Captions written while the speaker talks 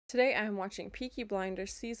Today I'm watching Peaky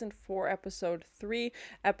Blinders Season 4, Episode 3.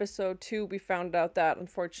 Episode 2, we found out that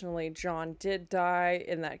unfortunately John did die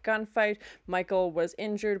in that gunfight. Michael was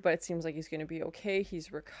injured, but it seems like he's going to be okay.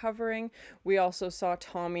 He's recovering. We also saw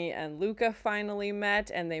Tommy and Luca finally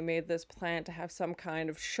met, and they made this plan to have some kind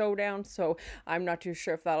of showdown, so I'm not too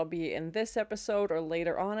sure if that'll be in this episode or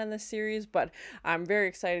later on in the series, but I'm very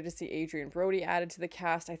excited to see Adrien Brody added to the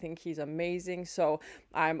cast. I think he's amazing, so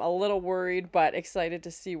I'm a little worried, but excited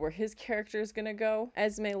to see where his character is gonna go.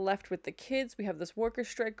 Esme left with the kids. We have this worker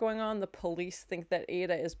strike going on. The police think that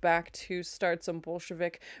Ada is back to start some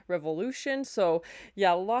Bolshevik revolution. So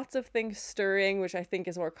yeah, lots of things stirring, which I think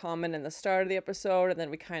is more common in the start of the episode, and then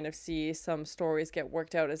we kind of see some stories get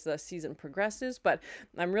worked out as the season progresses. But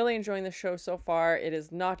I'm really enjoying the show so far. It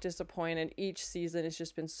is not disappointed. Each season has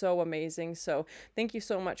just been so amazing. So thank you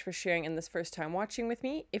so much for sharing in this first time watching with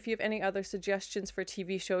me. If you have any other suggestions for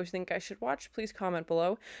TV shows you think I should watch, please comment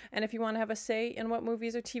below. And if you want to have a say in what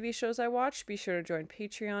movies or TV shows I watch, be sure to join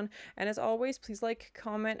Patreon. And as always, please like,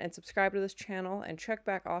 comment, and subscribe to this channel, and check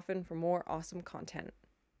back often for more awesome content.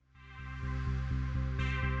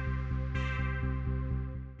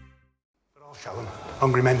 Helen,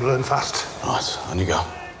 hungry men learn fast. Right, on you go.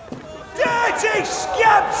 Dirty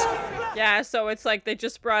scabs! Yeah, so it's like they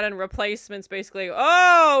just brought in replacements, basically.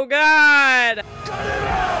 Oh, God!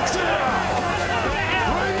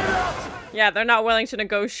 Yeah, they're not willing to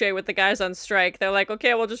negotiate with the guys on strike. They're like,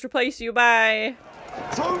 okay, we'll just replace you, bye.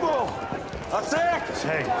 Trumbull! That's it!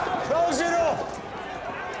 Hey. Close it up!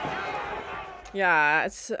 Yeah,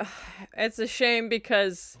 it's a shame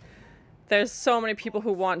because there's so many people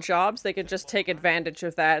who want jobs. They could just take advantage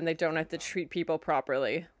of that and they don't have to treat people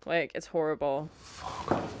properly. Like, it's horrible.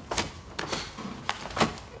 Fuck.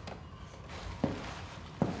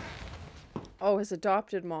 Oh, his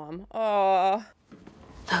adopted mom. Oh.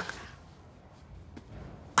 Look.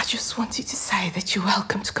 I just wanted to say that you're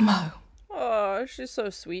welcome to come home. Oh, she's so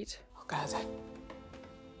sweet. Okay, then.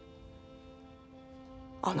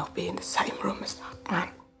 I'll not be in the same room as that man.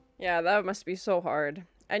 Yeah, that must be so hard.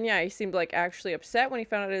 And yeah, he seemed like actually upset when he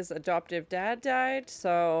found out his adoptive dad died,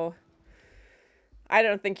 so I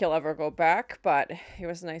don't think he'll ever go back, but it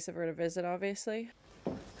was nice of her to visit, obviously.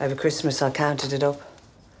 Over Christmas, I counted it up.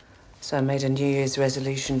 So I made a New Year's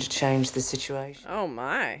resolution to change the situation. Oh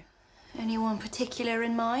my. Anyone particular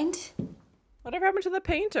in mind? Whatever happened to the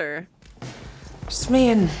painter? Just me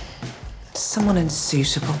and someone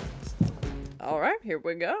unsuitable. Alright, here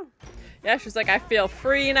we go. Yeah, she's like, I feel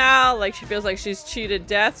free now. Like, she feels like she's cheated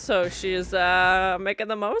death, so she's making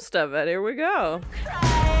the most of it. Here we go.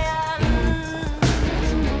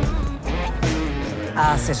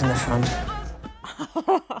 I'll sit in the front.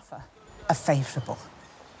 A favourable.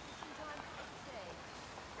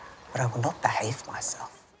 But I will not behave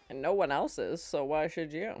myself. And no one else is, so why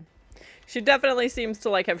should you? She definitely seems to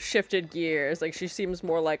like have shifted gears. Like, she seems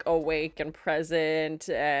more like awake and present,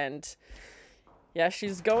 and yeah,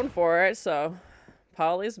 she's going for it, so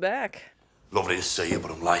Polly's back. Lovely to see you,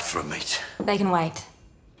 but I'm late for a meet. They can wait.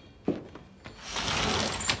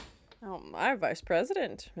 Oh, my vice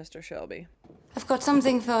president, Mr. Shelby. I've got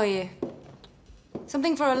something for you.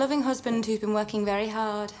 Something for a loving husband who's been working very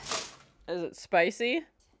hard. Is it spicy?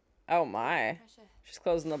 Oh my. She's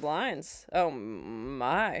closing the blinds. Oh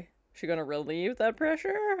my. She gonna relieve that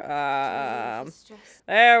pressure?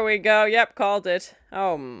 There we go. Yep, called it.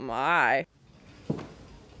 Oh my.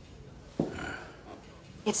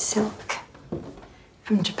 It's silk.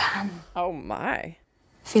 From Japan. Oh my.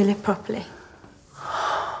 Feel it properly.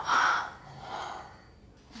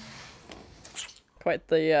 Quite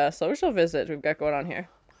the social visit we've got going on here.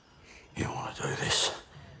 You want to do this?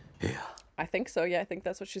 Yeah. I think so, yeah. I think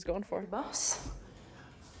that's what she's going for. Boss.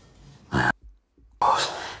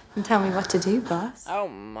 Boss. And tell me what to do, boss. Oh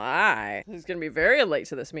my. He's gonna be very late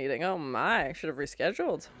to this meeting. Oh my. Should have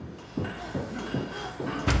rescheduled.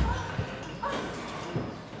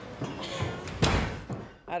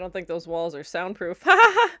 I don't think those walls are soundproof.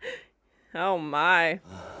 Oh my.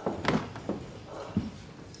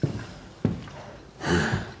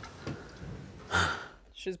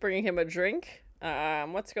 She's bringing him a drink.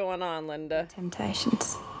 What's going on, Linda?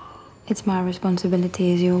 Temptations. It's my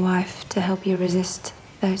responsibility as your wife to help you resist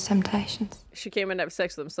those temptations. She came in to have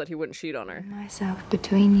sex with him so that he wouldn't cheat on her. Myself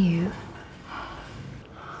between you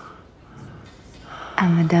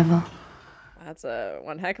and the devil. That's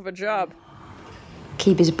one heck of a job.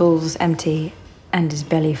 Keep his balls empty and his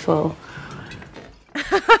belly full.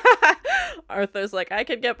 Arthur's like, I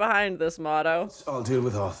could get behind this motto. I'll deal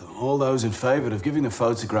with Arthur. All those in favour of giving the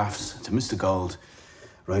photographs to Mr. Gold,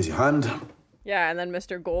 raise your hand. Yeah, and then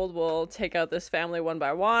Mr. Gold will take out this family one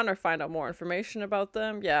by one or find out more information about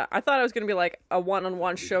them. Yeah, I thought it was going to be like a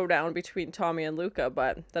one-on-one showdown between Tommy and Luca,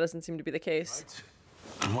 but that doesn't seem to be the case.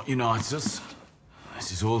 Right. And what unites us?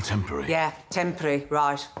 This is all temporary. Yeah, temporary,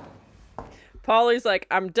 right. Polly's like,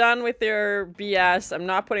 I'm done with your BS. I'm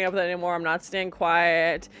not putting up with it anymore. I'm not staying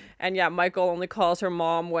quiet. And yeah, Michael only calls her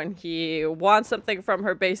mom when he wants something from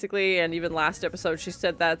her, basically. And even last episode, she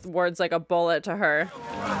said that word's like a bullet to her.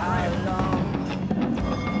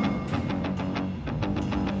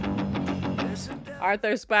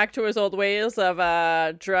 Arthur's back to his old ways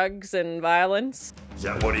of drugs and violence. Is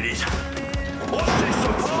that what it is? What's this, a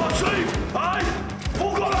party? Hey?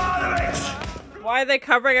 Who got out of it? Why are they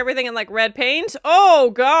covering everything in like red paint?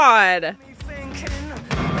 Oh god!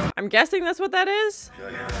 I'm guessing that's what that is?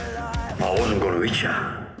 I wasn't going to eat you.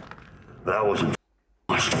 That wasn't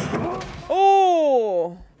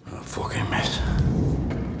Oh! a fucking mess.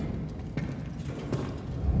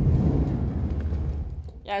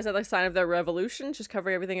 Yeah, is that like a sign of their revolution? Just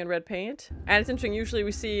covering everything in red paint? And it's interesting, usually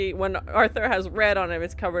we see when Arthur has red on him,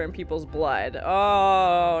 it's covered in people's blood.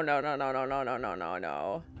 Oh, no, no, no, no, no, no, no, no,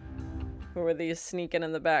 no. Who are these sneaking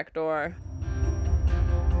in the back door?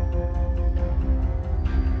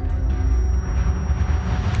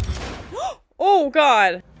 Oh,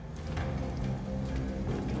 God!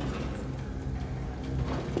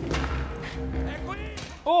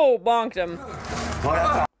 Oh, bonked him.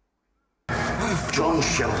 John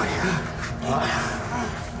Shelby.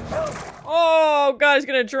 Oh, God, he's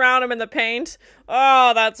gonna drown him in the paint.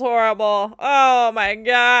 Oh, that's horrible. Oh, my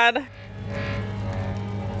God.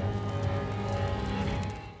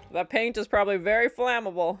 The paint is probably very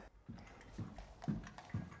flammable.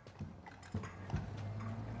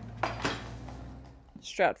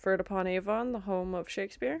 Stratford-upon-Avon, the home of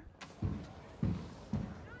Shakespeare.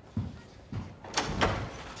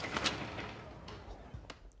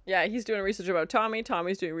 Yeah, he's doing research about Tommy.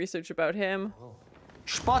 Tommy's doing research about him.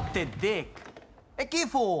 Spotted dick. E chi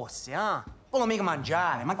fosse, ah? Quello mica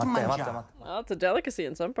mangiare, ma chi mangiare? Well, it's a delicacy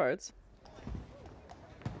in some parts.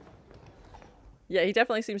 Yeah, he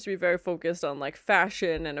definitely seems to be very focused on like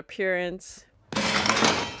fashion and appearance.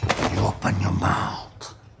 You open your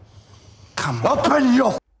mouth. Come on. Open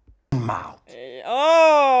your mouth.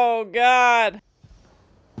 Oh, God.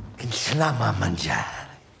 Insomma mangiare.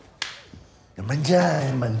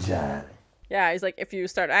 Mangiare, mangiare. Yeah, he's like, if you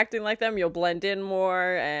start acting like them, you'll blend in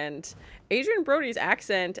more. And Adrien Brody's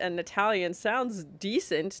accent and Italian sounds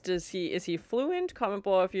decent. Is he fluent? Comment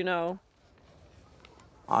below if you know.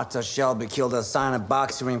 Arthur Shelby killed a silent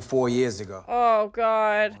boxer in 4 years ago. Oh,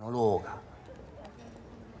 God. Luca.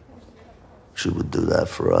 She would do that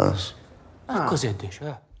for us. Cos'è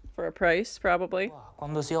dice? For a price, probably.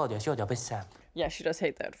 Quando si odia per sempre. Yeah, she does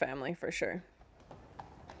hate that family, for sure.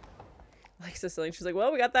 Like Cillian, she's like,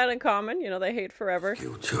 well, we got that in common. You know, they hate forever.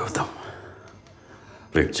 Killed two of them.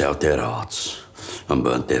 Ripped out their hearts and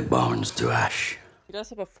burnt their bones to ash. He does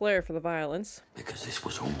have a flair for the violence. Because this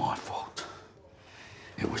was all my fault.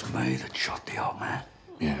 It was me that shot the old man.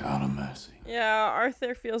 Yeah, out of mercy. Yeah,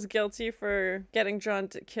 Arthur feels guilty for getting John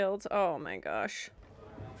killed. Oh my gosh.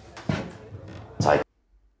 Take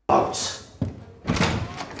notes.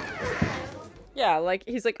 Yeah, like,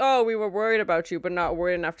 he's like, oh, we were worried about you, but not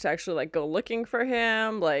worried enough to actually, like, go looking for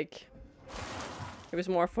him. Like, he was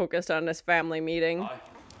more focused on his family meeting.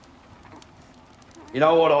 You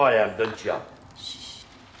know what I am, don't you?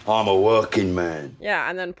 I'm a working man. Yeah,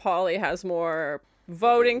 and then Polly has more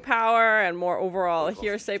voting power and more overall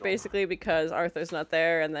hearsay, basically, because Arthur's not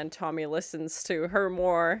there, and then Tommy listens to her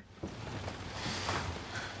more.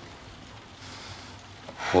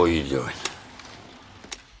 What are you doing?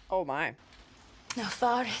 Oh, my. No,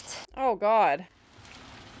 for it. Oh, God.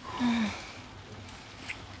 Then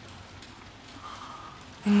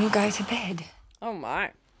we'll go to bed. Oh,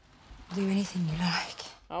 my. Do anything you like.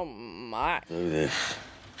 Oh, my. Do this.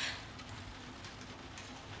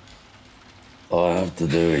 I have to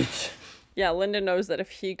do it. Yeah, Linda knows that if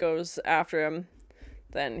he goes after him,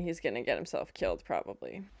 then he's gonna get himself killed,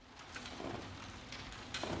 probably.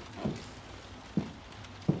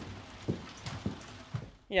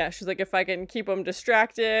 Yeah, she's like, if I can keep him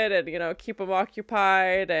distracted and, you know, keep him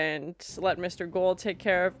occupied and let Mr. Gold take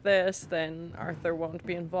care of this, then Arthur won't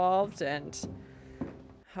be involved. And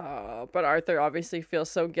but Arthur obviously feels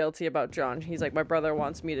so guilty about John. He's like, my brother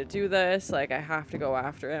wants me to do this. Like, I have to go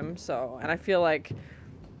after him. So, and I feel like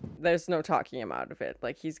there's no talking him out of it.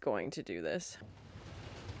 Like, he's going to do this.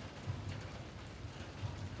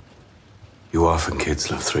 Your wife and kids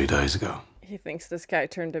left 3 days ago. He thinks this guy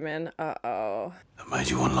turned him in. Uh-oh. That made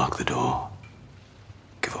you unlock the door.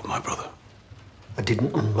 Give up my brother. I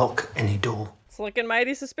didn't unlock any door. It's looking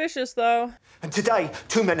mighty suspicious, though. And today,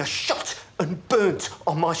 2 men are shot and burnt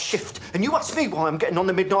on my shift. And you ask me why I'm getting on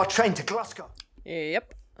the midnight train to Glasgow.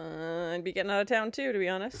 Yep. I'd be getting out of town, too, to be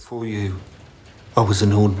honest. Before you, I was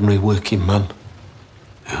an ordinary working man.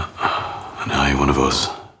 Yeah, and now you're one of us.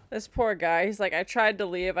 This poor guy, he's like, I tried to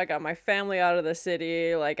leave. I got my family out of the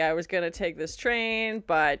city. Like, I was going to take this train,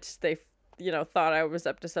 but they, thought I was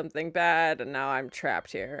up to something bad, and now I'm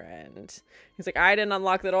trapped here. And he's like, I didn't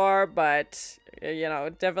unlock the door, but,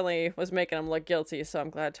 it definitely was making him look guilty, so I'm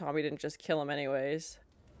glad Tommy didn't just kill him anyways.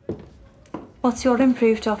 What's your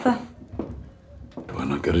improved offer? Do I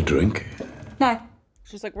not get a drink? No.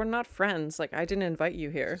 She's like, we're not friends. Like, I didn't invite you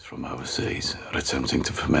here. From overseas are attempting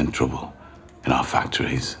to foment trouble in our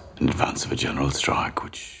factories in advance of a general strike,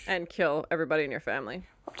 which... And kill everybody in your family.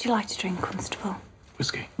 What would you like to drink, Constable?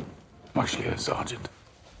 Whiskey. I'm actually a sergeant.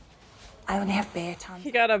 I only have beer, Tom.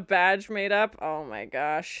 He got a badge made up. Oh my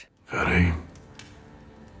gosh. Very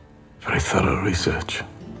thorough research.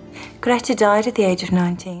 Greta died at the age of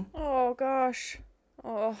 19. Oh gosh.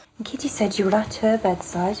 Oh. And Kitty said you were at her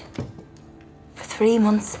bedside for 3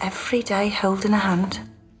 months every day holding a hand.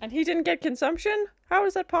 And he didn't get consumption? How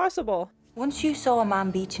is that possible? Once you saw a man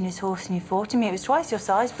beating his horse and you fought him, it was twice your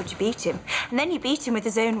size, but you beat him. And then you beat him with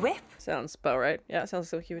his own whip. Sounds about right. Yeah,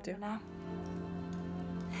 sounds like you would do. Now.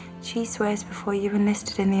 She swears before you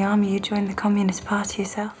enlisted in the army, you joined the Communist Party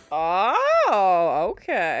yourself. Oh,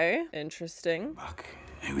 okay. Interesting. Back,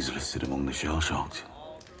 he was listed among the shell-shocked.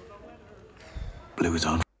 Blew his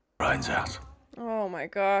own brains out. Oh my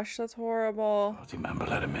gosh, that's horrible. I remember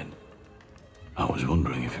let him in. I was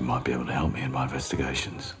wondering if he might be able to help me in my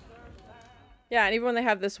investigations. Yeah, and even when they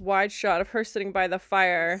have this wide shot of her sitting by the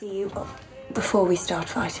fire. See you before we start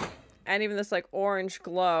fighting. And even this like orange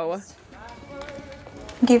glow.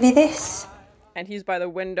 Give you this. And he's by the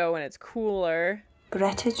window and it's cooler.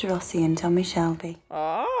 Greta Rossi and Tommy Shelby.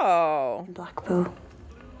 Oh. Blackbird.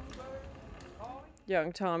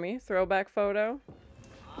 Young Tommy, throwback photo.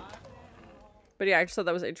 But yeah, I just thought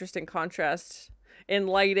that was an interesting contrast in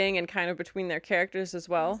lighting and kind of between their characters as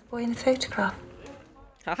well. Boy in the photograph.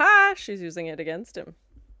 Haha, she's using it against him.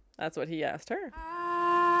 That's what he asked her.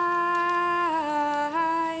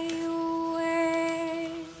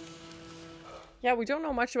 Yeah, we don't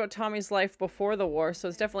know much about Tommy's life before the war, so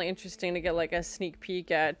it's definitely interesting to get like a sneak peek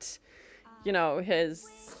at, his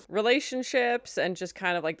relationships and just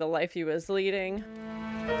kind of like the life he was leading.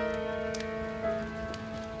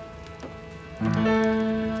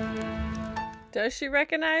 Does she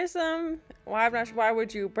recognize them? Why, I'm not sure. Why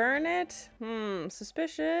would you burn it?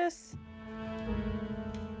 Suspicious.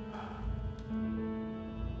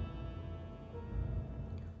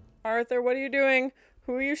 Arthur, what are you doing?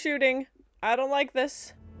 Who are you shooting? I don't like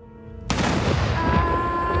this.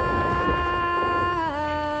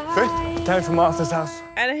 Down from Arthur's house.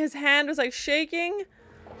 And his hand was like shaking.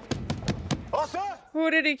 Arthur! Who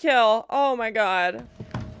did he kill? Oh my god.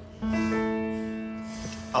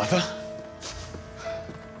 Arthur?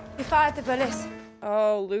 We fired the bullets.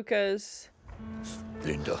 Oh, Luca's.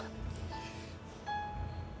 Linda.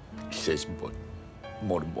 He says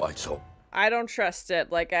more than white up. I don't trust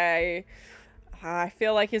it. Like, I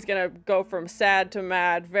feel like he's gonna go from sad to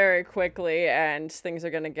mad very quickly and things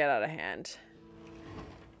are gonna get out of hand.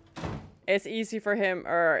 It's easy for him,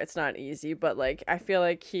 or it's not easy, but like, I feel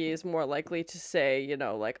like he's more likely to say,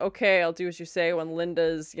 like, okay, I'll do as you say when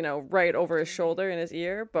Linda's, right over his shoulder in his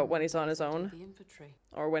ear, but when he's on his own,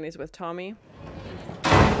 or when he's with Tommy.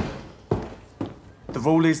 The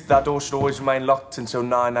rule is that door should always remain locked until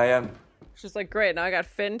 9 a.m. She's like, great, now I got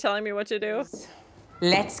Finn telling me what to do.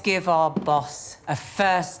 Let's give our boss a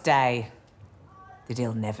first day that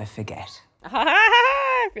he'll never forget.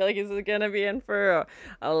 I feel like he's gonna be in for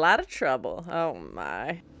a lot of trouble. Oh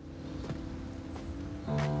my.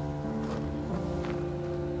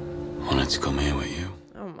 Wanted to come here with you.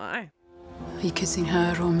 Oh my. Are you kissing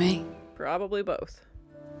her or me? Probably both.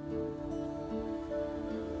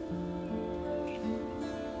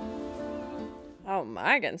 Oh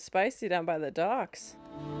my, getting spicy down by the docks.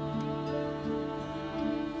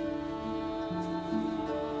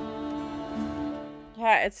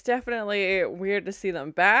 Yeah, it's definitely weird to see them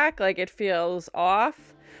back. Like, it feels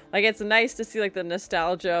off. Like, it's nice to see, like, the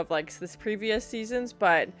nostalgia of, like, this previous seasons,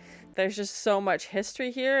 but there's just so much history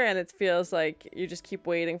here, and it feels like you just keep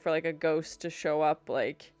waiting for, like, a ghost to show up.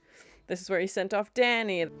 Like, this is where he sent off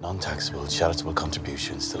Danny. Non-taxable charitable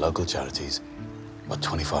contributions to local charities, about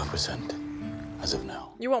 25% as of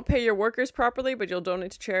now. You won't pay your workers properly, but you'll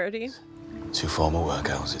donate to charity. 2 former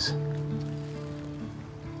workhouses.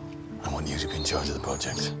 I want you to be in charge of the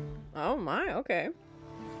project. Oh my, okay.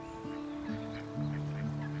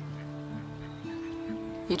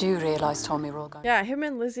 You do realise Tommy Roll guy? Yeah, him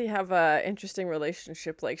and Lizzie have a interesting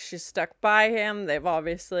relationship. Like, she's stuck by him. They've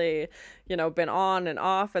obviously, you know, been on and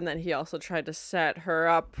off, and then he also tried to set her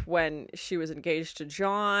up when she was engaged to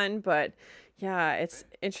John. But yeah, it's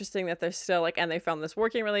interesting that they're still like, and they found this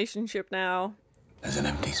working relationship now. There's an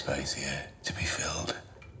empty space here to be filled. Do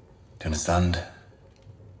you understand?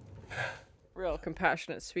 Real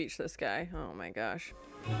compassionate speech, this guy. Oh my gosh.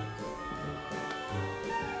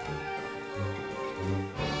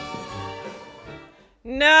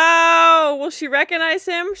 No! Will she recognize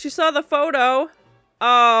him? She saw the photo.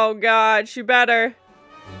 Oh god, she better.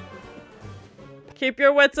 Keep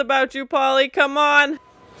your wits about you, Polly. Come on.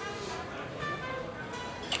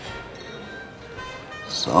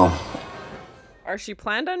 So? Are she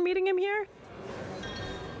planned on meeting him here?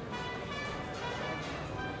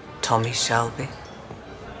 Tommy Shelby.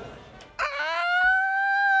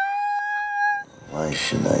 Why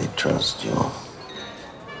should I trust you?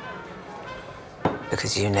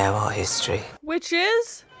 Because you know our history. Which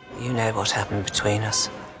is? You know what happened between us.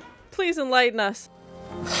 Please enlighten us.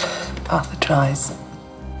 Arthur tries.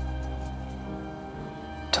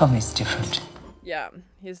 Tommy's different. Yeah,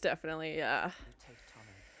 he's definitely,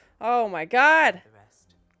 Oh my god!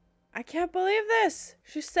 I can't believe this!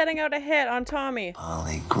 She's setting out a hit on Tommy.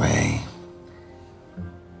 Polly Gray.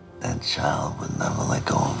 That child would never let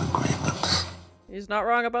go of agreements. He's not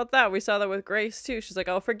wrong about that. We saw that with Grace too. She's like,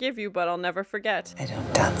 I'll forgive you, but I'll never forget. I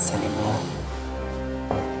don't dance anymore.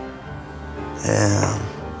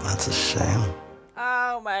 Yeah, that's a shame.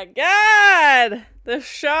 Oh my god! The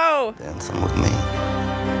show! Dancing with me.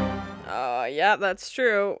 Oh, yeah, that's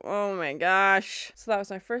true. Oh my gosh. So that was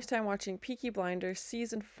my first time watching Peaky Blinders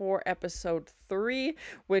season 4 episode 3,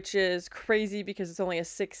 which is crazy because it's only a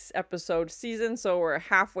 6-episode season, so we're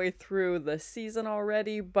halfway through the season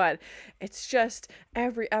already, but it's just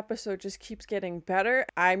every episode just keeps getting better.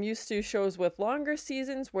 I'm used to shows with longer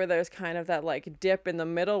seasons where there's kind of that like dip in the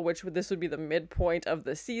middle, which this would be the midpoint of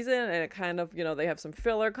the season, and it kind of, you know, they have some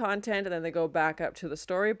filler content and then they go back up to the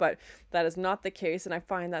story, but that is not the case, and I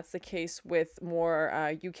find that's the case with more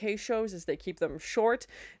UK shows is they keep them short,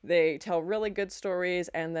 they tell really good stories,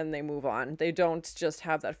 and then they move on. They don't just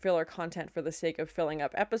have that filler content for the sake of filling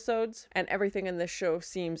up episodes, and everything in this show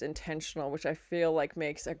seems intentional, which I feel like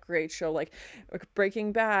makes a great show. Like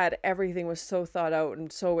Breaking Bad, everything was so thought out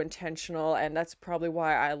and so intentional, and that's probably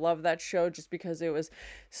why I love that show, just because it was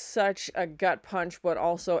such a gut punch, but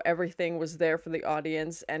also everything was there for the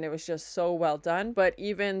audience, and it was just so well done. But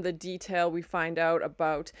even the detail we find out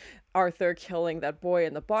about Arthur killing that boy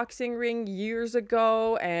in the boxing ring years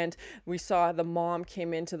ago, and we saw the mom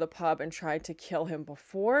came into the pub and tried to kill him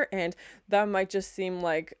before, and that might just seem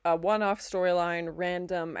like a one-off storyline,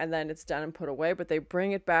 random, and then it's done and put away, but they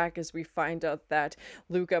bring it back as we find out that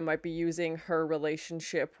Luca might be using her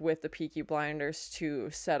relationship with the Peaky Blinders to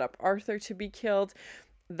set up Arthur to be killed.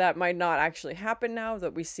 That might not actually happen now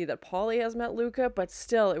that we see that Polly has met Luca, but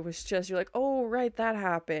still, it was just, you're like, oh, right, that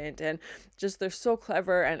happened. And just, they're so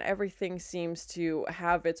clever, and everything seems to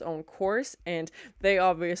have its own course, and they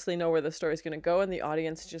obviously know where the story's going to go, and the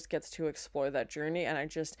audience just gets to explore that journey, and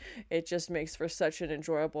it just makes for such an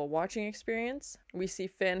enjoyable watching experience. We see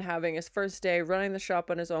Finn having his first day running the shop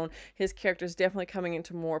on his own. His character's definitely coming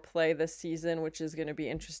into more play this season, which is going to be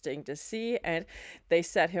interesting to see, and they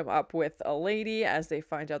set him up with a lady as they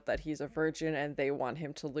find out that he's a virgin and they want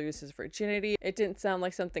him to lose his virginity. It didn't sound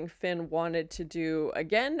like something Finn wanted to do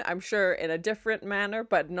again, I'm sure in a different manner,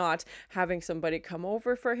 but not having somebody come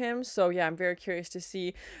over for him. So yeah, I'm very curious to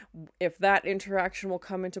see if that interaction will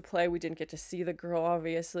come into play. We didn't get to see the girl,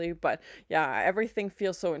 obviously, but yeah, everything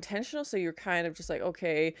feels so intentional, so you're kind of just like,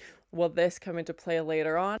 okay, will this come into play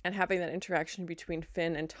later on? And having that interaction between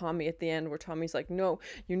Finn and Tommy at the end, where Tommy's like, no,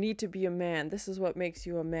 you need to be a man, this is what makes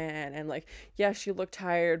you a man, and like, yes, you look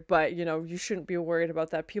tired, but you know, you shouldn't be worried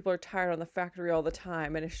about that, people are tired on the factory all the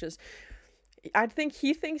time. And it's just, I think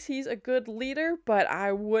he thinks he's a good leader, but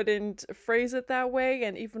I wouldn't phrase it that way.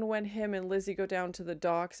 And even when him and Lizzie go down to the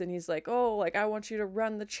docks and he's like, oh, like, I want you to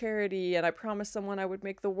run the charity and I promised someone I would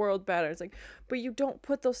make the world better. It's like, but you don't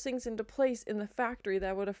put those things into place in the factory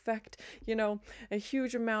that would affect, you know, a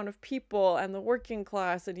huge amount of people and the working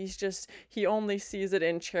class. And he only sees it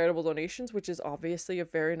in charitable donations, which is obviously a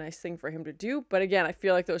very nice thing for him to do. But again, I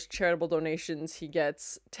feel like those charitable donations, he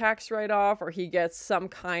gets tax write-off or he gets some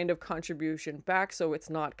kind of contribution situation back, so it's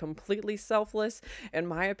not completely selfless. In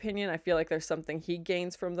my opinion, I feel like there's something he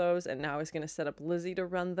gains from those, and now he's going to set up Lizzie to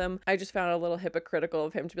run them. I just found it a little hypocritical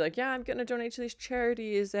of him to be like, yeah, I'm going to donate to these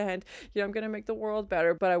charities, and, you know, I'm going to make the world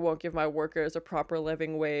better, but I won't give my workers a proper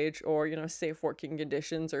living wage or, you know, safe working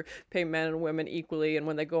conditions or pay men and women equally. And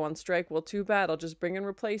when they go on strike, well, too bad. I'll just bring in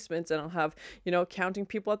replacements, and I'll have, you know, counting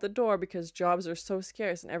people at the door because jobs are so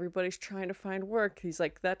scarce and everybody's trying to find work. He's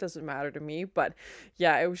like, that doesn't matter to me. But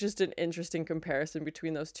yeah, it was just an interesting comparison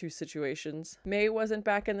between those two situations. May wasn't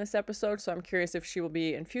back in this episode, so I'm curious if she will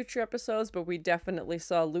be in future episodes, but we definitely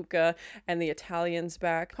saw Luca and the Italians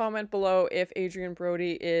back. Comment below if Adrien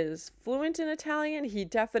Brody is fluent in Italian. He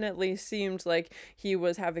definitely seemed like he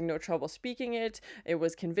was having no trouble speaking it. It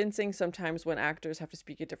was convincing. Sometimes when actors have to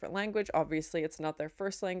speak a different language, obviously it's not their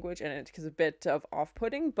first language and it is a bit of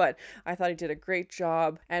off-putting, but I thought he did a great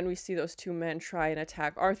job. And we see those two men try and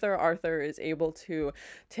attack Arthur. Arthur is able to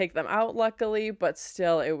take them out, luckily, but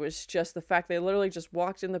still, it was just the fact they literally just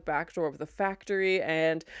walked in the back door of the factory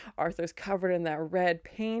and Arthur's covered in that red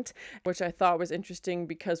paint, which I thought was interesting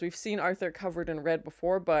because we've seen Arthur covered in red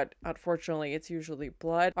before, but unfortunately it's usually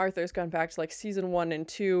blood. Arthur's gone back to like season 1 and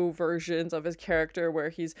 2 versions of his character where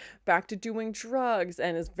he's back to doing drugs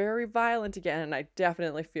and is very violent again, and I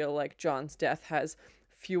definitely feel like John's death has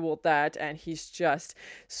fueled that, and he's just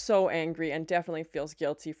so angry and definitely feels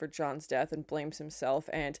guilty for John's death and blames himself.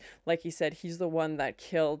 And like he said, he's the one that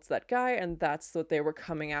killed that guy, and that's what they were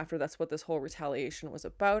coming after. That's what this whole retaliation was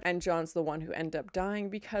about, and John's the one who ended up dying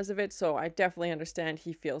because of it. So I definitely understand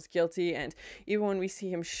he feels guilty. And even when we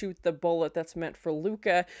see him shoot the bullet that's meant for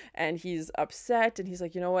Luca, and he's upset and he's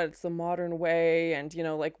like, you know what, it's the modern way, and you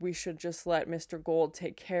know, like, we should just let Mr. Gold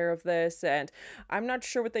take care of this. And I'm not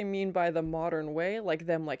sure what they mean by the modern way, like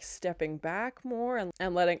them like stepping back more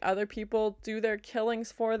and letting other people do their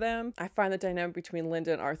killings for them. I find the dynamic between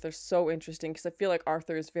Linda and Arthur so interesting because I feel like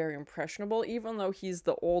Arthur is very impressionable, even though he's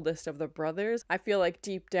the oldest of the brothers. I feel like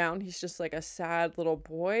deep down he's just like a sad little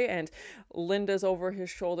boy, and Linda's over his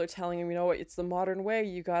shoulder telling him, you know what, it's the modern way,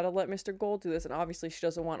 you gotta let Mr. Gold do this. And obviously she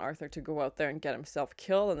doesn't want Arthur to go out there and get himself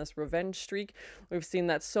killed in this revenge streak. We've seen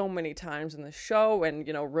that so many times in the show, and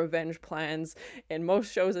you know, revenge plans in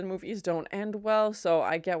most shows and movies don't end well, so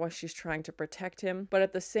I get why she's trying to protect him, but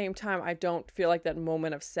at the same time, I don't feel like that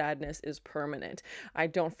moment of sadness is permanent. I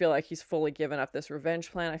don't feel like he's fully given up this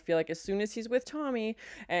revenge plan. I feel like as soon as he's with Tommy,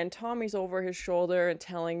 and Tommy's over his shoulder and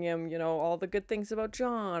telling him, you know, all the good things about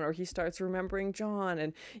John, or he starts remembering John,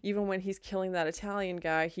 and even when he's killing that Italian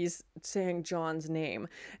guy, he's saying John's name,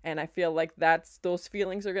 and I feel like those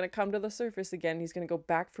feelings are going to come to the surface again. He's going to go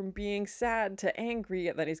back from being sad to angry,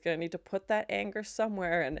 and then he's going to need to put that anger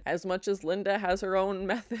somewhere. And as much as Linda has her own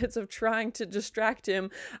methods of trying to distract him,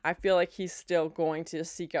 I feel like he's still going to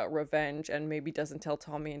seek out revenge, and maybe doesn't tell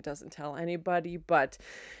Tommy and doesn't tell anybody. But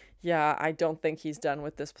yeah, I don't think he's done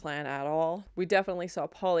with this plan at all. We definitely saw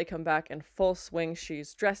Polly come back in full swing.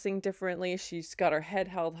 She's dressing differently. She's got her head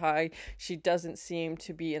held high. She doesn't seem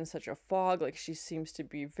to be in such a fog. Like, she seems to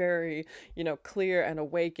be very, you know, clear and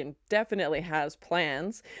awake, and definitely has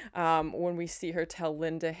plans. When we see her tell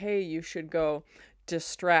Linda, hey, you should go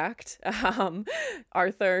distract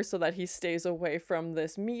Arthur so that he stays away from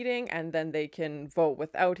this meeting, and then they can vote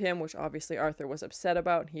without him, which obviously Arthur was upset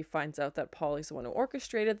about, and he finds out that Polly's the one who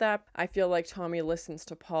orchestrated that. I feel like Tommy listens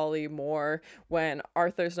to Polly more when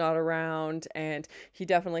Arthur's not around, and he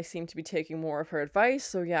definitely seemed to be taking more of her advice.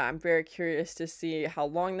 So yeah, I'm very curious to see how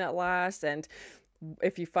long that lasts, and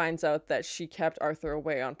if he finds out that she kept Arthur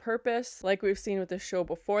away on purpose. Like we've seen with the show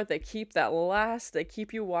before, they keep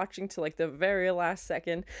you watching to like the very last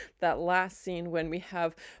second. That last scene when we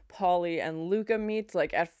have Polly and Luca meet,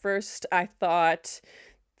 like at first I thought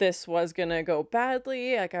this was gonna go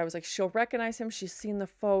badly. Like I was like, she'll recognize him, she's seen the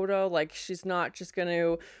photo, like she's not just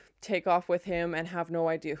gonna take off with him and have no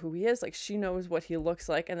idea who he is. Like, she knows what he looks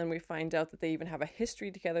like. And then we find out that they even have a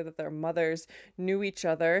history together, that their mothers knew each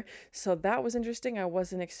other. So that was interesting. I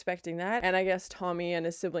wasn't expecting that. And I guess Tommy and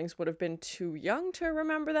his siblings would have been too young to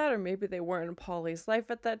remember that, or maybe they weren't in Polly's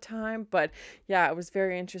life at that time. But yeah, it was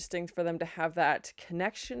very interesting for them to have that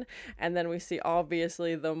connection. And then we see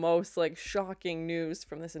obviously the most like shocking news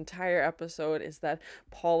from this entire episode is that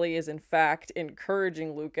Polly is in fact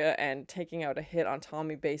encouraging Luca and taking out a hit on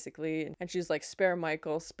Tommy, basically. And she's like, spare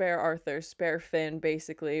Michael, spare Arthur, spare Finn,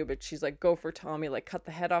 basically. But she's like, go for Tommy, like cut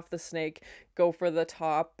the head off the snake, go for the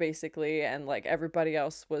top, basically. And like everybody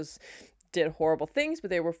else was did horrible things, but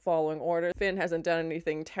they were following order. Finn hasn't done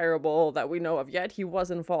anything terrible that we know of yet. He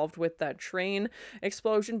was involved with that train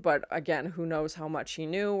explosion, but again, who knows how much he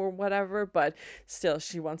knew or whatever, but still,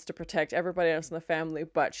 she wants to protect everybody else in the family,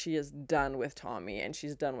 but she is done with Tommy, and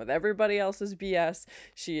she's done with everybody else's BS.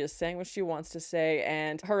 She is saying what she wants to say,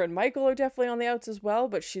 and her and Michael are definitely on the outs as well,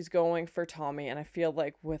 but she's going for Tommy, and I feel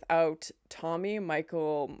like without Tommy,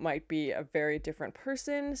 Michael might be a very different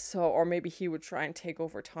person, or maybe he would try and take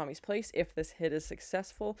over Tommy's place if this hit is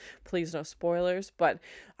successful. Please no spoilers, but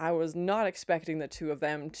I was not expecting the two of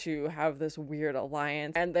them to have this weird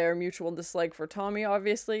alliance, and their mutual dislike for Tommy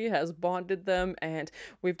obviously has bonded them, and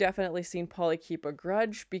we've definitely seen Polly keep a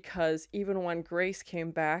grudge, because even when Grace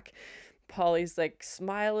came back, Polly's like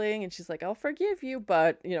smiling and she's like, I'll forgive you,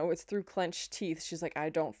 but you know, it's through clenched teeth. She's like, I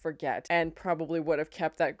don't forget, and probably would have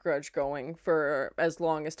kept that grudge going for as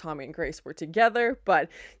long as Tommy and Grace were together. But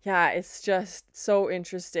yeah, it's just so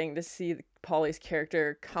interesting to see Polly's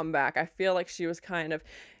character come back. I feel like she was kind of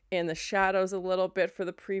in the shadows a little bit for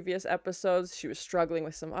the previous episodes. She was struggling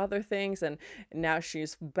with some other things, and now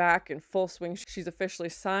she's back in full swing. She's officially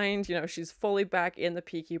signed, you know, she's fully back in the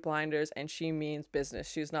Peaky Blinders, and she means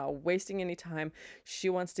business. She's not wasting any time. She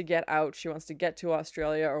wants to get out. She wants to get to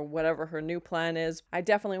Australia or whatever her new plan is. I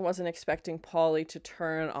definitely wasn't expecting Polly to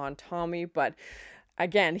turn on Tommy, but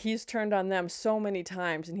again, he's turned on them so many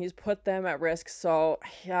times and he's put them at risk. So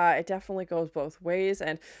yeah, it definitely goes both ways,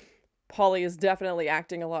 and Polly is definitely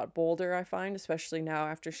acting a lot bolder, I find, especially now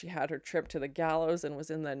after she had her trip to the gallows and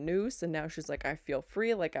was in the noose, and now she's like, I feel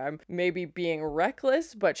free, like I'm maybe being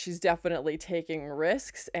reckless, but she's definitely taking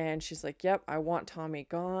risks, and she's like, yep, I want Tommy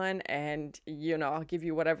gone, and you know, I'll give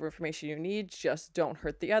you whatever information you need, just don't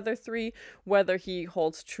hurt the other three. Whether he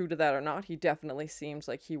holds true to that or not, he definitely seems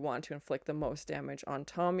like he wanted to inflict the most damage on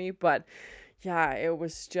Tommy, but yeah, it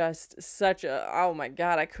was just such a, oh my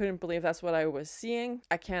god, I couldn't believe that's what I was seeing.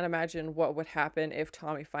 I can't imagine what would happen if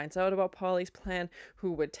Tommy finds out about Polly's plan.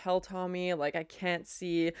 Who would tell Tommy? Like, I can't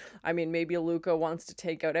see, I mean, maybe Luca wants to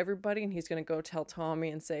take out everybody and he's gonna go tell Tommy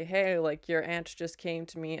and say, hey, like, your aunt just came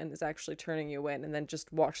to me and is actually turning you in, and then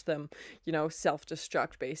just watch them, you know,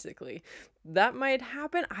 self-destruct, basically. That might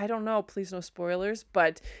happen. I don't know. Please no spoilers.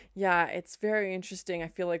 But yeah, it's very interesting. I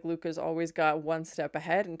feel like Luca's always got one step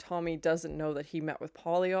ahead, and Tommy doesn't know that he met with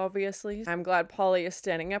Polly, obviously. I'm glad Polly is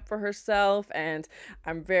standing up for herself, and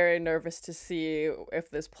I'm very nervous to see if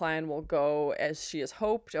this plan will go as she has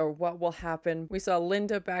hoped or what will happen. We saw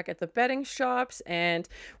Linda back at the betting shops, and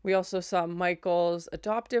we also saw Michael's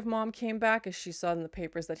adoptive mom came back, as she saw in the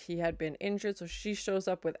papers that he had been injured, so she shows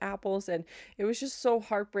up with apples, and it was just so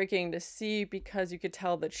heartbreaking to see, because you could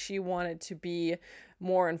tell that she wanted to be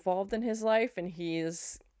more involved in his life, and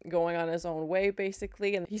he's going on his own way,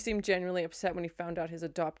 basically. And he seemed genuinely upset when he found out his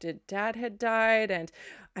adopted dad had died, and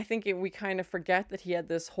I think we kind of forget that he had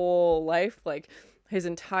this whole life, like his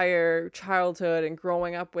entire childhood and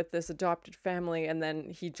growing up with this adopted family, and then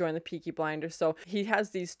he joined the Peaky Blinders. So he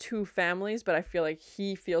has these two families, but I feel like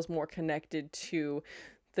he feels more connected to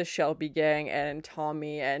the Shelby gang and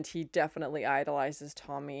Tommy, and he definitely idolizes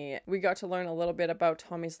Tommy. We got to learn a little bit about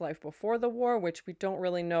Tommy's life before the war, which we don't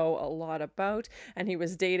really know a lot about, and he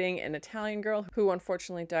was dating an Italian girl who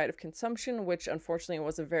unfortunately died of consumption, which unfortunately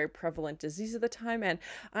was a very prevalent disease at the time, and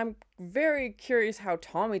I'm very curious how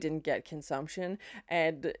Tommy didn't get consumption,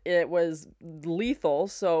 and it was lethal.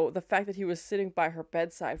 So the fact that he was sitting by her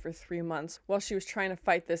bedside for 3 months while she was trying to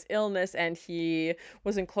fight this illness, and he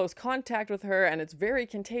was in close contact with her, and it's very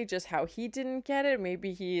contagious, how he didn't get it.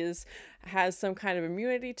 Maybe he has some kind of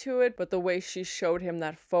immunity to it, but the way she showed him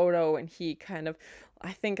that photo, and he kind of,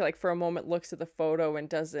 I think, like, for a moment looks at the photo and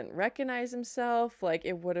doesn't recognize himself, like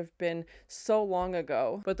it would have been so long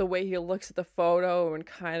ago, but the way he looks at the photo and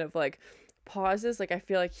kind of like pauses, like I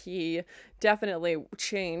feel like he definitely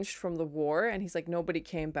changed from the war, and he's like, nobody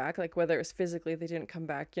came back, like whether it was physically they didn't come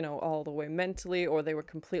back, you know, all the way mentally, or they were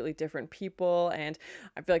completely different people. And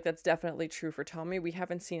I feel like that's definitely true for Tommy. We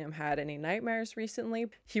haven't seen him had any nightmares recently.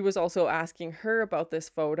 He was also asking her about this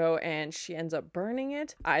photo, and she ends up burning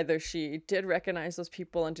it. Either she did recognize those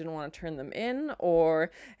people and didn't want to turn them in, or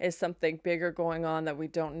is something bigger going on that we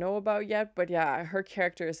don't know about yet. But yeah, her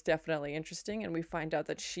character is definitely interesting, and we find out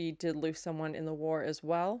that she did lose someone in the war as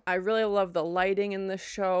well. I really love the lighting in this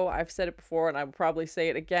show. I've said it before and I will probably say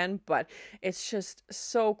it again, but it's just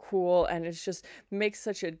so cool, and it just makes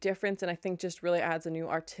such a difference, and I think just really adds a new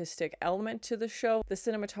artistic element to the show. The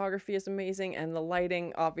cinematography is amazing, and the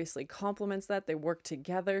lighting obviously complements that. They work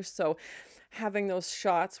together, so having those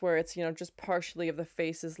shots where it's, you know, just partially of the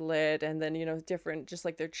face is lit, and then, you know, different, just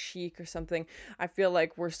like their cheek or something. I feel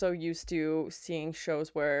like we're so used to seeing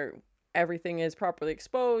shows where everything is properly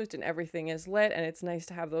exposed and everything is lit, and it's nice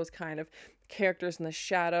to have those kind of characters in the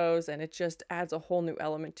shadows, and it just adds a whole new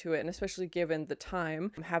element to it. And especially given the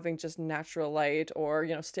time, having just natural light or,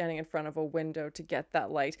 you know, standing in front of a window to get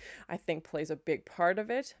that light, I think plays a big part of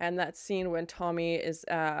it. And that scene when Tommy is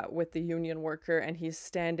with the union worker and he's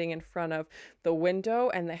standing in front of the window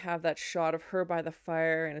and they have that shot of her by the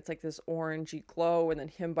fire and it's like this orangey glow, and then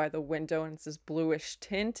him by the window and it's this bluish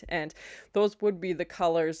tint, and those would be the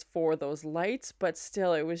colors for those lights. But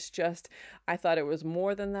still, it was just, I thought it was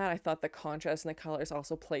more than that. I thought the contrast and the colors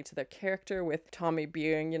also played to their character, with Tommy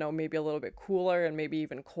being, you know, maybe a little bit cooler and maybe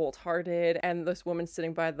even cold-hearted, and this woman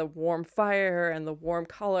sitting by the warm fire and the warm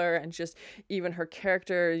color, and just even her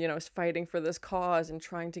character, you know, is fighting for this cause and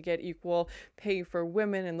trying to get equal pay for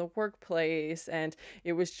women in the workplace. And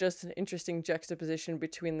it was just an interesting juxtaposition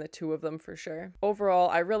between the two of them for sure. Overall,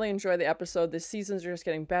 I really enjoy the episode. The seasons are just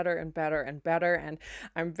getting better and better and better, and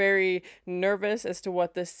I'm very nervous as to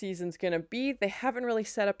what this season's gonna be. They haven't really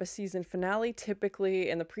set up a season finale. Typically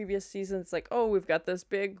in the previous seasons, it's like, oh, we've got this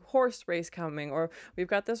big horse race coming, or we've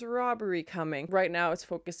got this robbery coming. Right now it's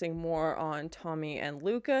focusing more on Tommy and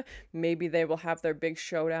Luca. Maybe they will have their big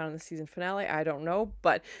showdown in the season finale, I don't know,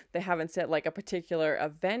 but they haven't set like a particular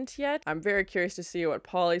event yet. I'm very curious to see what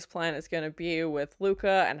Polly's plan is going to be with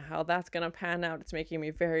Luca and how that's going to pan out. It's making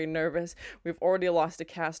me very nervous. We've already lost a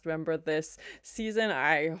cast member this season.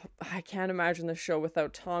 I can't imagine the show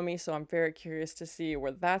without Tommy, so I'm very curious to see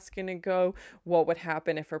where that's going to go. What would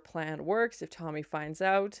happen if her plan works, if Tommy finds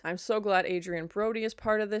out. I'm so glad Adrien Brody is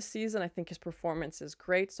part of this season. I think his performance is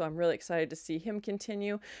great, so I'm really excited to see him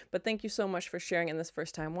continue. But thank you so much for sharing in this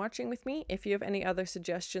first time watching with me. If you have any other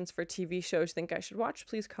suggestions for TV shows you think I should watch,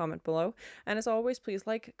 please comment below. And as always, please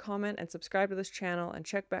like, comment, and subscribe to this channel, and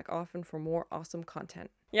check back often for more awesome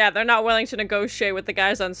content. Yeah, they're not willing to negotiate with the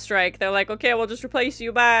guys on strike. They're like, okay, we'll just replace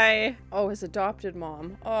you, bye. Oh, his adopted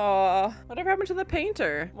mom. Oh, whatever happened to the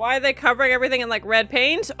painter? Why are they covering everything in like red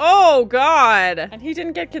paint? Oh God. And he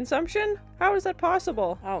didn't get consumption? How is that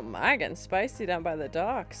possible? Oh my, getting spicy down by the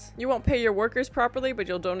docks. You won't pay your workers properly, but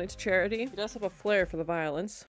you'll donate to charity. He does have a flair for the violence.